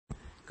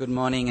Good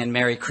morning and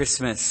Merry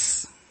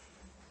Christmas.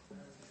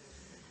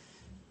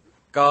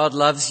 God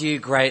loves you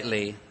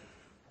greatly,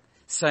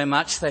 so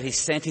much that he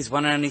sent his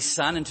one and only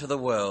Son into the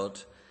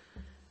world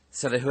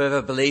so that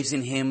whoever believes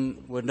in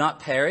him would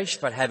not perish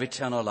but have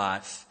eternal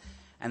life.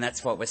 And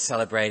that's what we're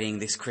celebrating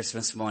this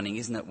Christmas morning.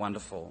 Isn't it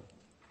wonderful?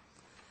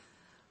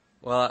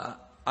 Well,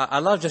 I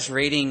love just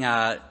reading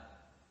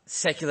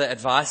secular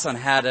advice on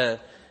how to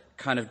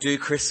kind of do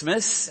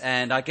Christmas,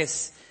 and I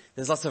guess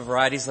there's lots of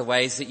varieties of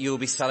ways that you'll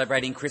be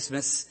celebrating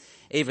Christmas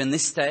even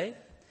this day,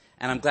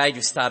 and I'm glad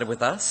you started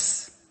with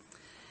us.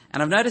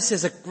 And I've noticed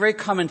there's a very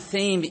common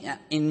theme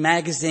in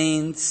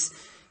magazines,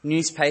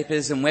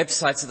 newspapers and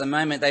websites at the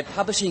moment. They're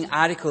publishing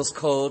articles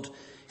called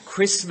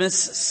Christmas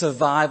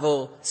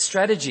Survival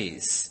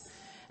Strategies.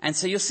 And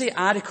so you'll see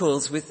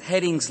articles with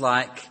headings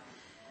like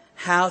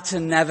how to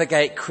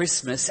navigate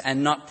Christmas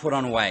and not put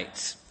on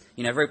weight.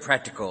 You know, very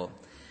practical.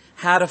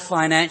 How to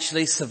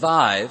financially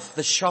survive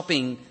the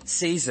shopping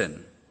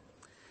season.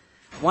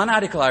 One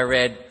article I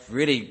read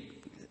really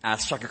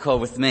struck a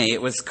chord with me.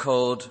 It was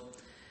called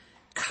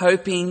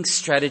Coping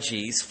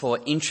Strategies for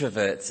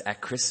Introverts at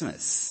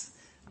Christmas.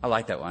 I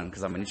like that one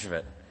because I'm an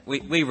introvert.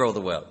 We rule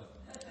the world.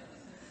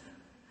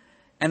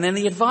 And then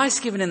the advice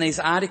given in these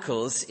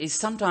articles is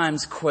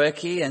sometimes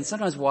quirky and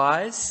sometimes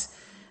wise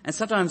and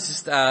sometimes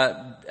just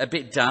a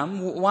bit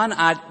dumb.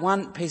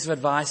 One piece of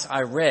advice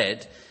I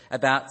read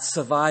about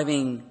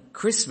surviving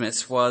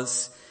Christmas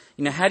was,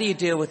 how do you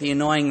deal with the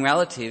annoying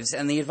relatives?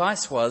 And the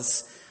advice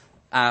was,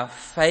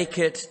 fake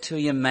it till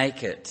you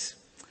make it.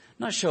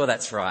 Not sure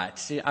that's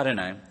right. I don't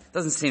know.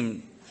 Doesn't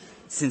seem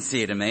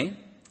sincere to me.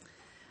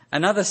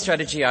 Another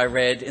strategy I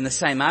read in the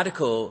same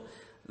article,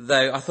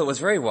 though I thought was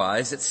very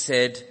wise, it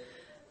said,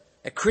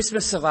 a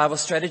Christmas survival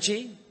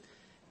strategy,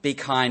 be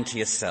kind to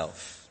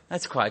yourself.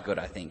 That's quite good,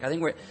 I think. I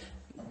think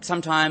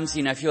sometimes,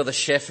 if you're the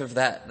chef of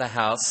the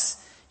house,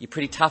 you're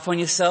pretty tough on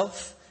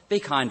yourself. Be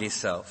kind to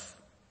yourself.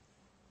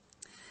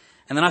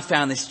 And then I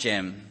found this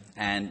gem,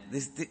 and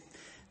this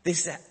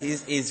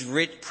is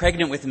rich,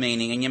 pregnant with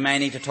meaning, and you may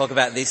need to talk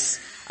about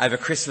this over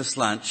Christmas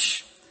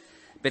lunch.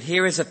 But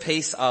here is a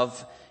piece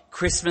of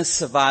Christmas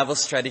survival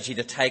strategy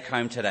to take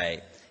home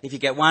today. If you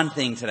get one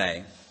thing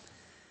today,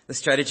 the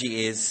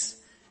strategy is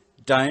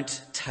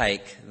don't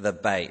take the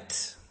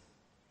bait.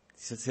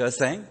 See what I'm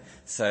saying?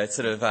 So it's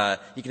sort of,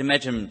 you can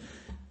imagine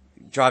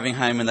driving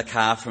home in the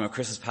car from a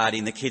Christmas party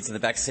and the kids in the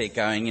back seat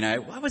going,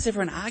 why was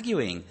everyone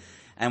arguing?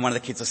 And one of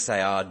the kids will say,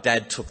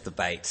 Dad took the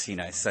bait,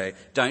 so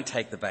don't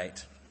take the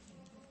bait.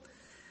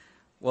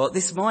 Well,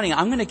 this morning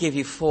I'm going to give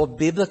you 4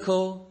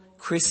 biblical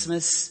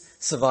Christmas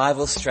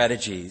survival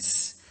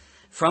strategies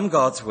from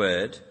God's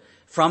Word,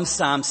 from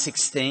Psalm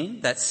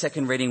 16, that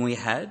second reading we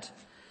had.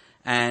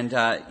 And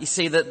you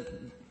see that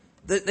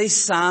these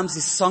Psalms,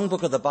 this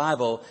songbook of the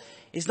Bible,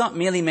 is not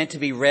merely meant to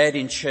be read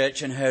in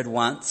church and heard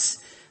once.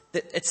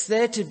 It's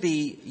there to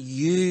be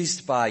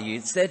used by you.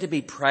 It's there to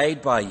be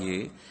prayed by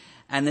you.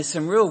 And there's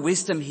some real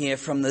wisdom here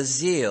from the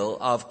zeal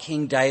of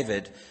King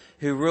David,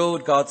 who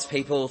ruled God's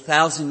people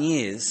 1,000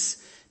 years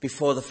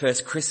before the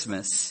first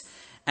Christmas.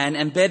 And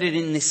embedded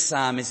in this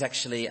psalm is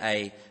actually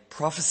a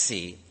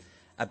prophecy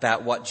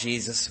about what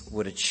Jesus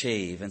would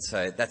achieve. And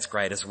so that's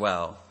great as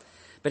well.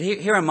 But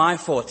here are my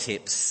 4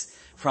 tips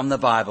from the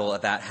Bible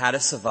about how to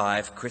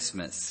survive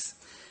Christmas.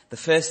 The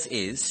first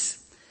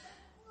is,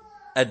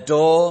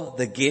 adore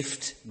the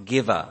gift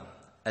giver.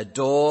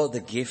 Adore the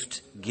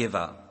gift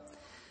giver.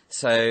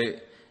 So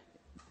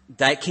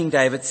King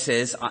David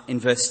says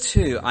in verse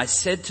 2, I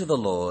said to the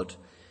Lord,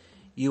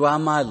 you are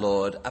my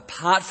Lord.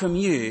 Apart from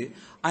you,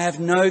 I have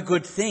no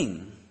good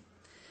thing.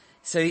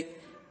 So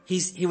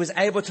he was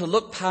able to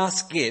look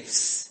past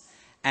gifts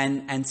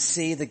and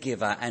see the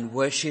giver and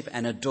worship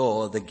and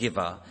adore the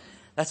giver.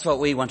 That's what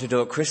we want to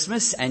do at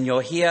Christmas, and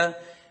you're here,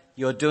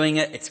 you're doing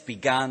it, it's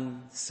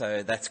begun,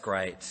 so that's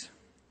great.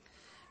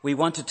 We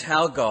want to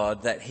tell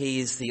God that he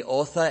is the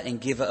author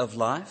and giver of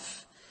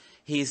life.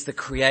 He is the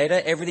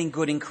creator. Everything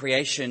good in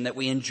creation that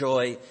we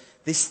enjoy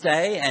this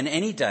day and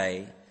any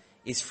day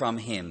is from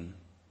him.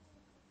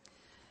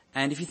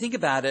 And if you think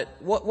about it,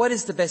 what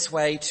is the best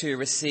way to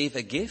receive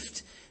a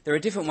gift? There are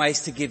different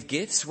ways to give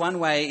gifts. One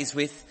way is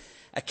with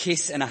a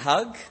kiss and a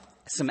hug,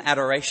 some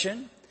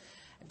adoration.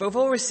 But we've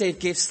all received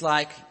gifts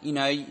like,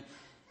 you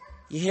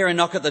hear a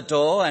knock at the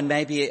door and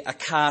maybe a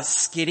car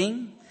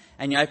skidding,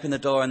 and you open the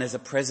door and there's a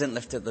present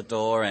left at the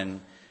door and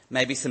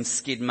maybe some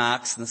skid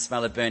marks and the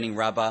smell of burning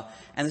rubber.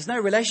 And there's no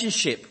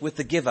relationship with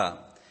the giver.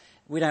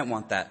 We don't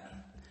want that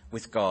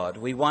with God.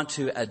 We want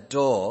to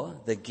adore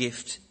the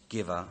gift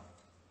giver.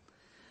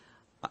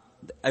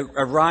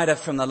 A writer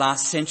from the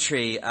last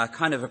century,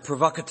 kind of a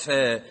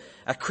provocateur,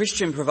 a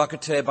Christian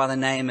provocateur by the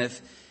name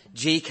of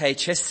G.K.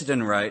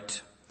 Chesterton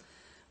wrote,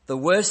 the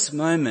worst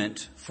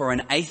moment for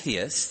an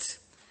atheist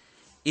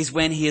is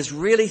when he is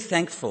really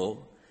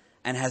thankful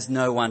and has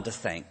no one to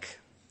thank.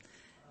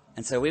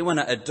 And so we want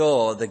to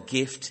adore the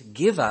gift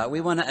giver. We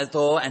want to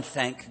adore and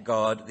thank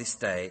God this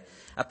day.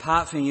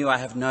 Apart from you, I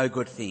have no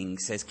good thing,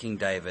 says King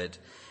David.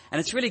 And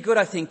it's really good,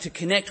 I think, to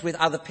connect with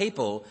other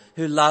people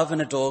who love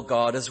and adore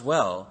God as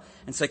well.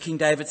 And so King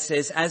David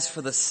says, as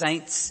for the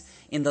saints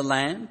in the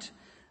land,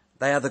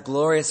 they are the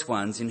glorious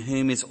ones in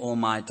whom is all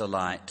my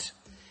delight.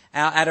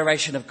 Our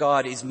adoration of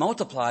God is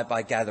multiplied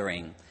by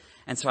gathering.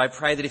 And so I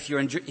pray that if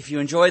you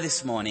enjoy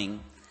this morning,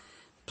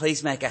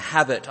 please make a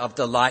habit of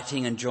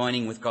delighting and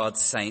joining with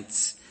God's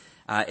saints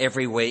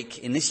every week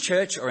in this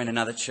church or in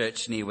another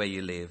church near where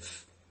you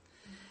live.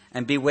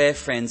 And beware,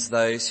 friends,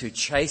 those who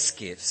chase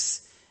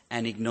gifts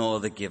and ignore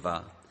the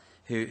giver,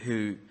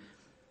 who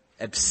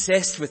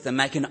obsessed with them,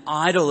 make an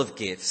idol of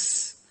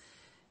gifts.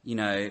 You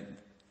know,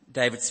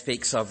 David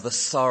speaks of the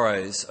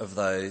sorrows of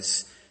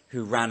those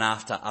who run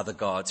after other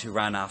gods, who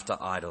run after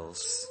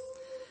idols.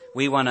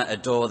 We want to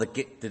adore the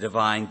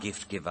divine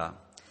gift giver.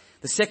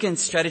 The second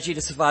strategy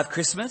to survive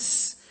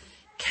Christmas,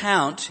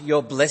 count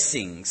your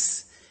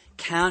blessings.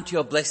 Count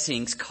your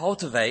blessings.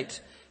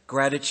 Cultivate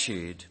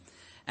gratitude.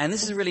 And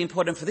this is really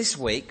important for this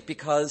week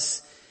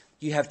because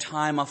you have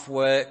time off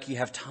work, you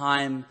have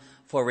time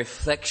for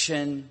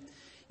reflection,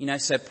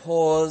 so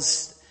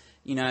pause,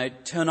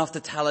 turn off the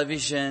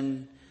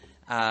television,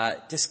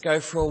 just go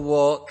for a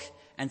walk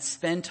and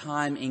spend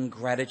time in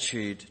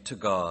gratitude to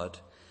God.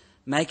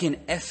 Make an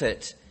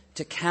effort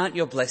to count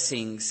your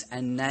blessings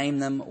and name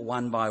them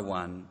one by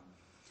one.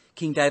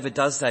 King David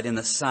does that in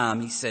the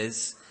Psalm. He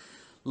says,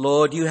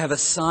 Lord, you have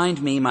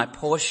assigned me my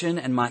portion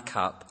and my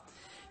cup.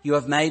 You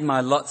have made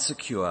my lot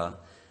secure.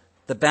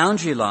 The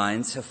boundary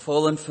lines have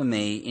fallen for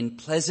me in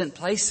pleasant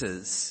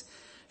places.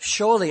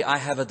 Surely I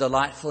have a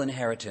delightful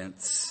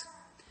inheritance.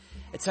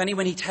 It's only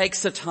when he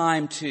takes the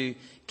time to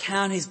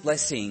count his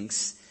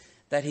blessings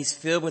that he's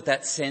filled with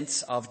that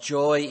sense of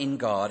joy in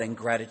God and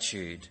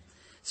gratitude.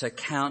 So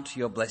count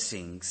your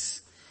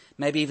blessings.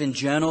 Maybe even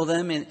journal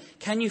them. And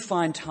can you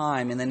find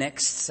time in the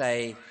next,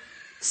 say,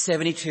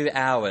 72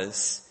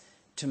 hours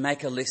to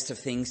make a list of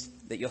things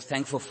that you're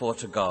thankful for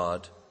to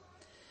God?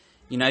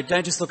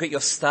 Don't just look at your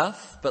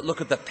stuff, but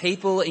look at the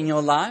people in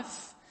your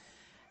life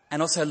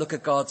and also look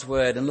at God's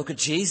word and look at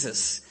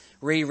Jesus.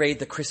 Reread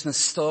the Christmas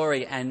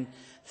story and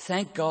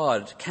thank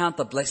God. Count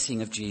the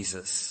blessing of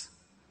Jesus.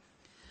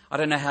 I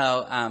don't know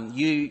how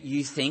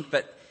you think,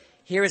 but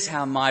here is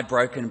how my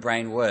broken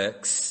brain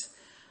works.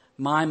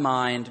 My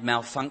mind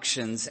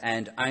malfunctions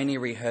and only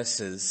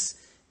rehearses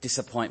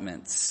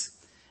disappointments.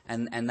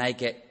 And they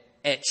get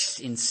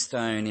etched in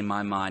stone in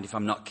my mind if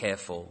I'm not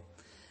careful.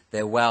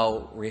 They're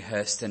well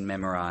rehearsed and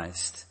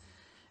memorized.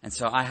 And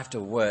so I have to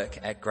work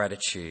at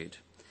gratitude.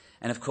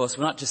 And of course,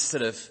 we're not just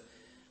sort of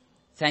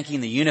thanking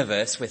the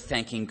universe, we're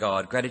thanking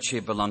God.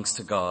 Gratitude belongs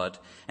to God.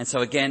 And so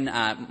again,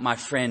 my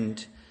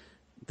friend,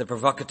 the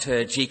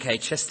provocateur G.K.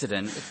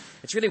 Chesterton,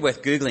 it's really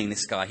worth Googling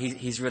this guy.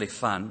 He's really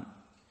fun.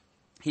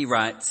 He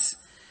writes,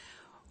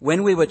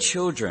 when we were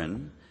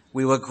children,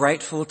 we were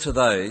grateful to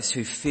those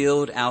who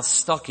filled our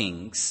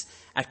stockings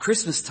at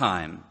Christmas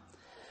time.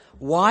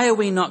 Why are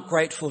we not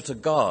grateful to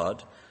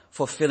God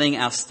for filling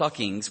our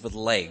stockings with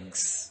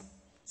legs?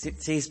 See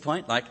his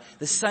point?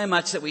 There's so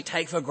much that we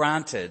take for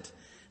granted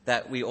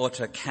that we ought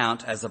to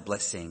count as a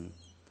blessing.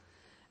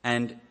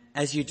 And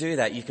as you do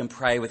that, you can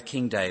pray with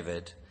King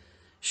David,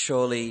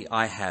 surely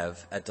I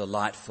have a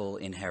delightful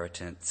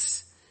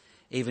inheritance.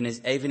 Even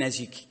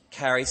as you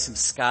carry some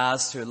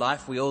scars through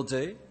life, we all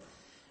do,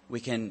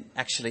 we can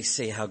actually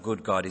see how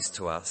good God is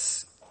to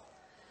us.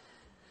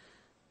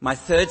 My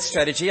third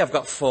strategy, I've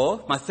got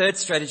 4. My third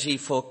strategy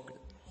for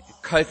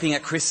coping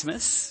at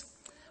Christmas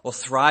or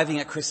thriving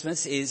at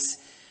Christmas is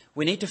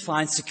we need to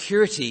find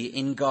security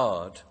in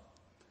God.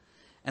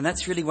 And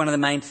that's really one of the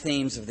main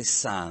themes of this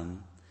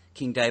psalm.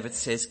 King David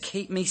says,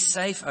 keep me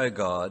safe, O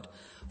God,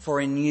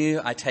 for in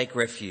you I take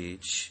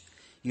refuge.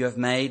 You have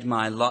made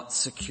my lot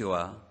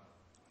secure.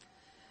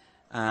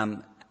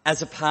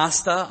 As a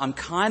pastor, I'm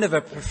kind of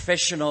a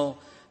professional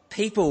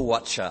people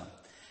watcher.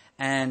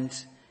 And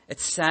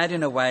it's sad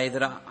in a way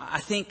that I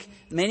think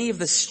many of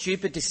the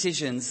stupid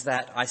decisions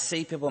that I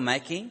see people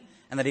making,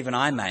 and that even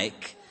I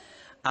make,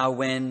 are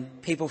when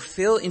people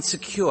feel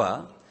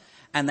insecure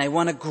and they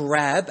want to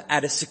grab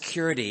at a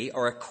security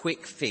or a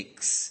quick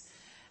fix,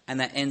 and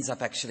that ends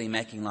up actually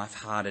making life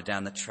harder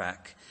down the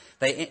track.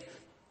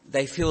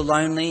 They feel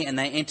lonely and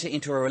they enter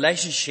into a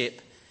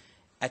relationship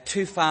at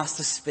too fast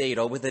a speed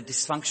or with a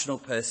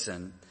dysfunctional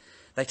person.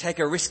 They take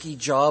a risky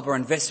job or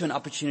investment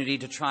opportunity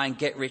to try and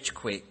get rich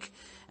quick,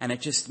 and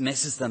it just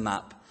messes them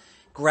up.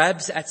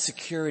 Grabs at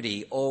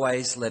security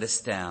always let us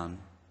down.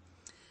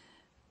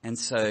 And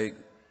so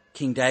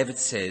King David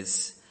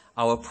says,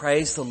 I will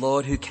praise the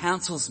Lord who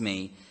counsels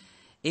me.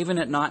 Even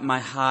at night my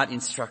heart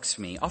instructs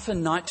me.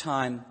 Often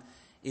nighttime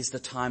is the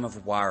time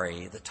of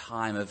worry, the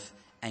time of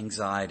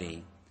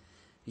anxiety.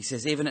 He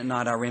says, even at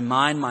night I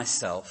remind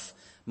myself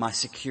my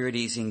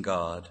security is in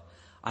God.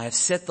 I have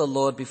set the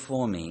Lord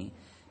before me.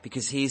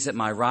 Because he is at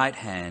my right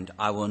hand,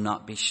 I will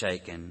not be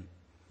shaken.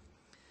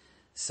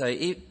 So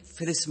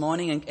for this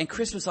morning, and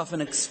Christmas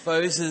often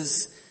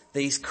exposes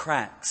these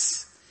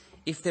cracks.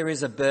 If there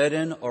is a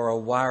burden or a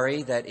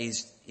worry that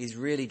is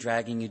really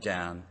dragging you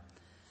down,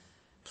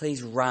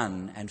 please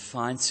run and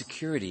find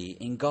security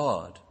in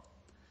God.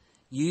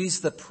 use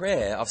the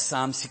prayer of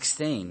Psalm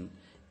 16.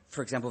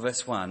 For example,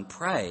 verse 1,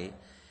 pray,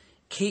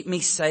 keep me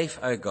safe,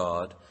 O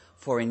God,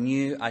 for in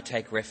you I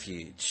take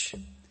refuge.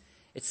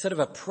 It's sort of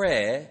a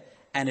prayer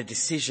and a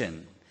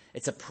decision.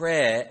 It's a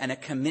prayer and a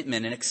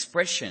commitment, an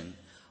expression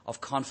of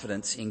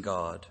confidence in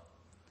God.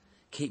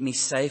 Keep me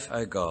safe,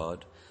 O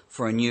God,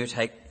 for in you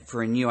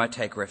I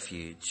take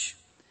refuge.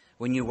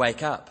 When you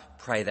wake up,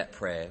 pray that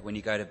prayer. When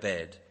you go to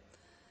bed,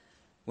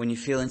 when you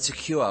feel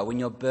insecure, when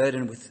you're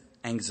burdened with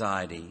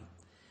anxiety,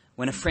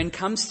 when a friend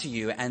comes to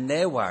you and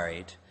they're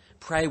worried,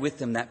 pray with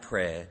them that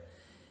prayer.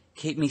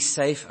 Keep me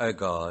safe, O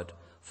God,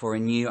 for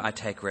in you I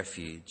take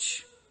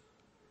refuge.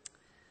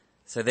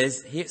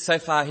 So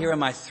far, here are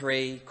my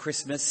 3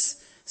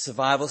 Christmas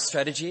survival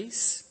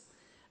strategies.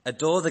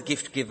 Adore the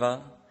gift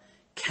giver,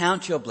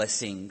 count your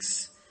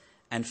blessings,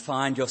 and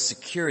find your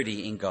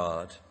security in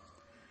God.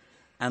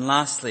 And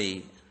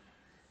lastly,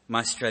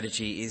 my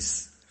strategy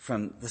is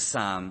from the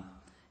Psalm,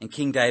 and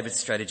King David's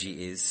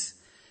strategy is,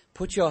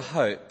 put your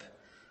hope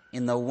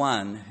in the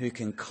one who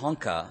can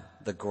conquer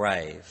the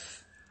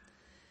grave.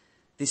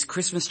 This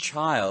Christmas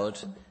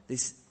child,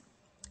 this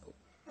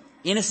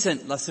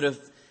innocent, sort of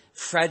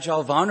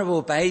fragile,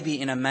 vulnerable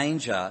baby in a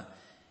manger,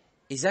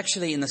 is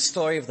actually in the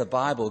story of the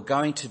Bible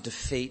going to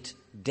defeat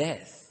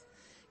death.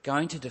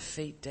 Going to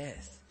defeat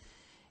death.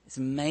 It's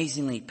an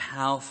amazingly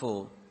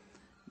powerful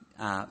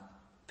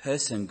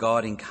person,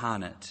 God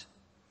incarnate.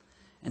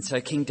 And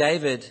so King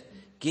David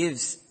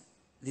gives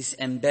this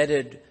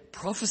embedded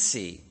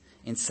prophecy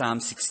in Psalm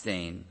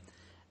 16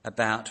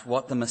 about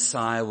what the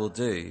Messiah will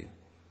do.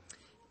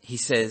 He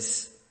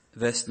says,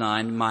 verse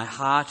 9, my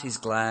heart is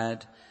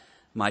glad,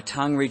 my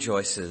tongue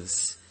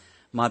rejoices,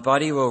 my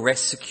body will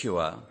rest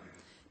secure,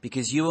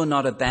 because you will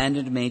not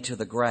abandon me to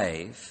the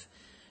grave,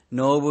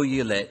 nor will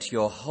you let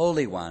your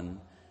Holy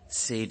One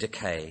see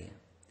decay.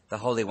 The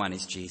Holy One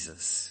is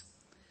Jesus.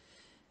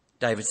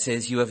 David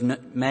says, you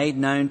have made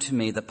known to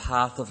me the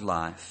path of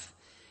life.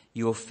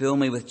 You will fill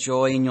me with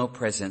joy in your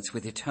presence,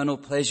 with eternal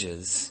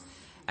pleasures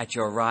at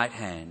your right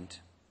hand.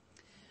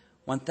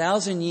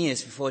 1,000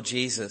 years before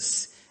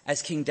Jesus,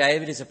 as King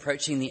David is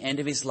approaching the end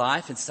of his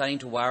life and starting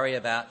to worry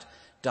about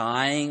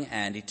dying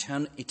and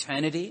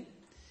eternity,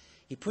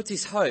 he puts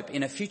his hope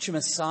in a future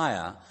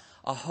Messiah,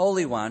 a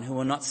Holy One who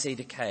will not see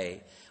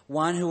decay,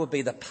 one who will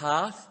be the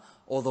path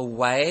or the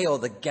way or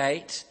the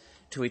gate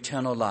to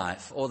eternal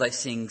life, all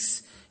those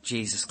things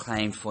Jesus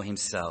claimed for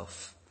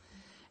himself.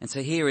 And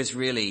so here is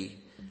really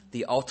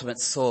the ultimate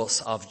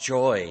source of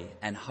joy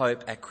and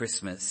hope at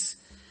Christmas,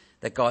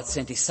 that God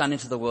sent his Son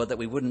into the world that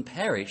we wouldn't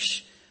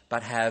perish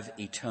but have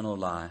eternal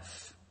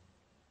life.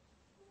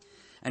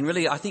 And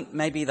really, I think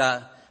maybe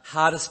the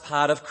hardest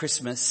part of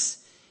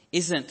Christmas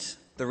isn't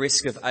the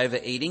risk of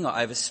overeating or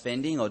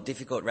overspending or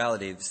difficult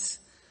relatives.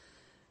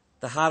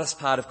 The hardest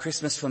part of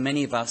Christmas for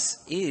many of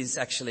us is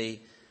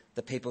actually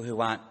the people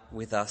who aren't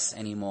with us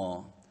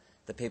anymore,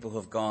 the people who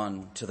have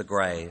gone to the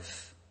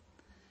grave.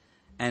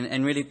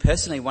 And really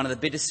personally, one of the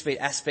bittersweet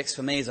aspects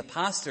for me as a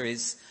pastor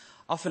is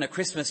often at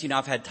Christmas,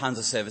 I've had tons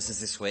of services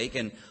this week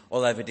and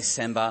all over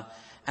December,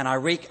 and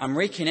I'm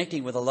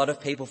reconnecting with a lot of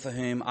people for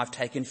whom I've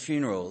taken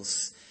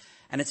funerals.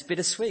 And it's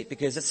bittersweet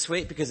because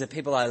they're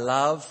people I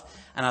love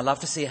and I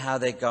love to see how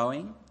they're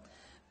going.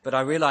 But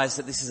I realise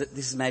that this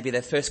is maybe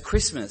their first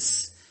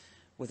Christmas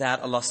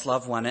without a lost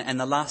loved one. And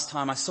the last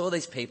time I saw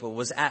these people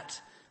was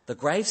at the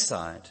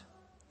graveside.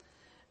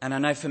 And I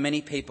know for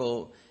many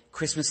people,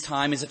 Christmas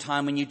time is a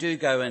time when you do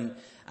go and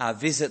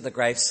visit the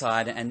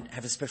graveside and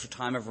have a special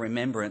time of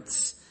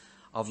remembrance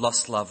of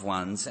lost loved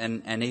ones.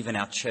 And even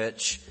our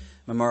church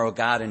memorial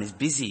garden is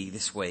busy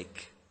this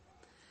week.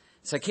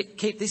 So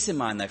keep this in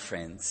mind though,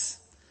 friends.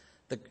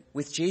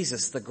 With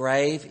Jesus, the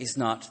grave is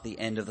not the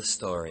end of the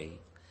story,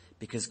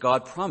 because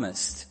God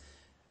promised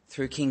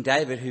through King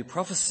David, who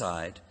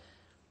prophesied,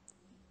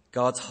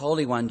 God's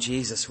Holy One,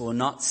 Jesus, will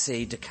not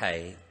see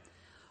decay.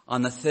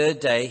 On the 3rd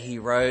day, he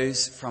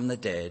rose from the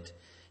dead.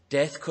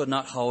 Death could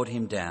not hold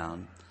him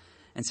down.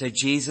 And so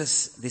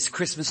Jesus, this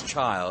Christmas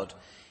child,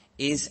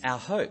 is our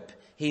hope.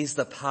 He is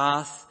the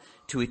path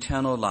to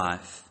eternal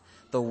life,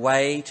 the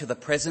way to the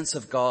presence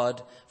of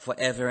God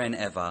forever and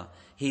ever.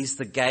 He's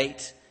the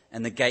gate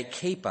and the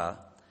gatekeeper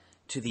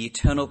to the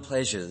eternal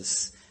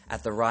pleasures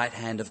at the right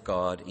hand of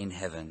God in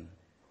heaven.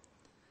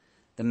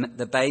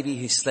 The baby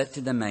who slept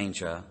in the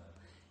manger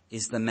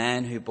is the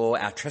man who bore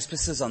our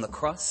trespasses on the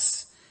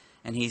cross,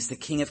 and he's the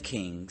King of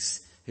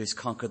Kings who's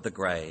conquered the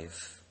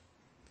grave.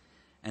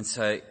 And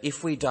so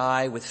if we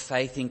die with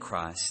faith in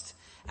Christ,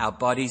 our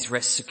bodies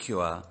rest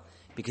secure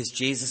because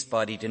Jesus'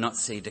 body did not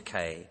see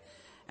decay,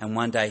 and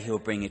one day he'll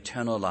bring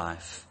eternal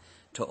life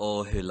to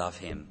all who love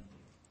him.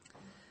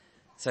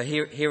 So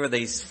here are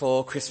these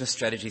 4 Christmas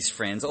strategies,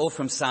 friends, all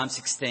from Psalm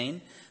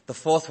 16, the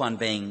 4th one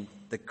being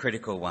the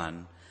critical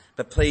one.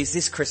 But please,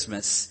 this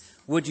Christmas,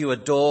 would you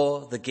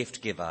adore the gift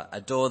giver?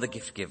 Adore the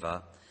gift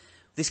giver.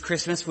 This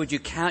Christmas, would you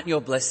count your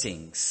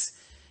blessings?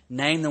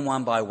 Name them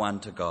one by one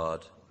to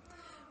God.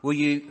 Will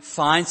you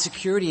find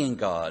security in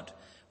God?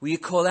 Will you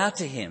call out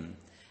to him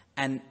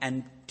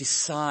and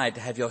decide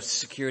to have your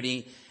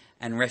security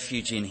and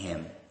refuge in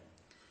him.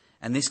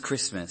 And this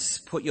Christmas,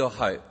 put your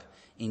hope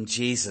in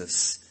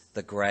Jesus,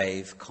 the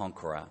grave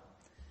conqueror.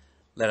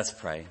 Let us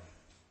pray.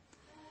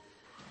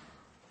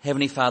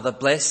 Heavenly Father,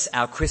 bless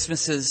our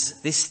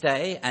Christmases this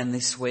day and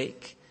this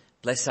week.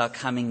 Bless our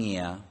coming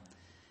year.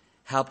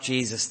 Help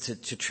Jesus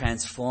to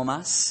transform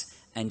us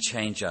and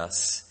change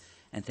us.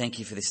 And thank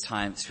you for this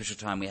time, special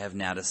time we have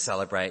now to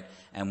celebrate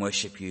and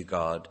worship you,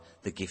 God,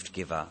 the gift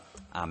giver.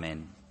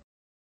 Amen.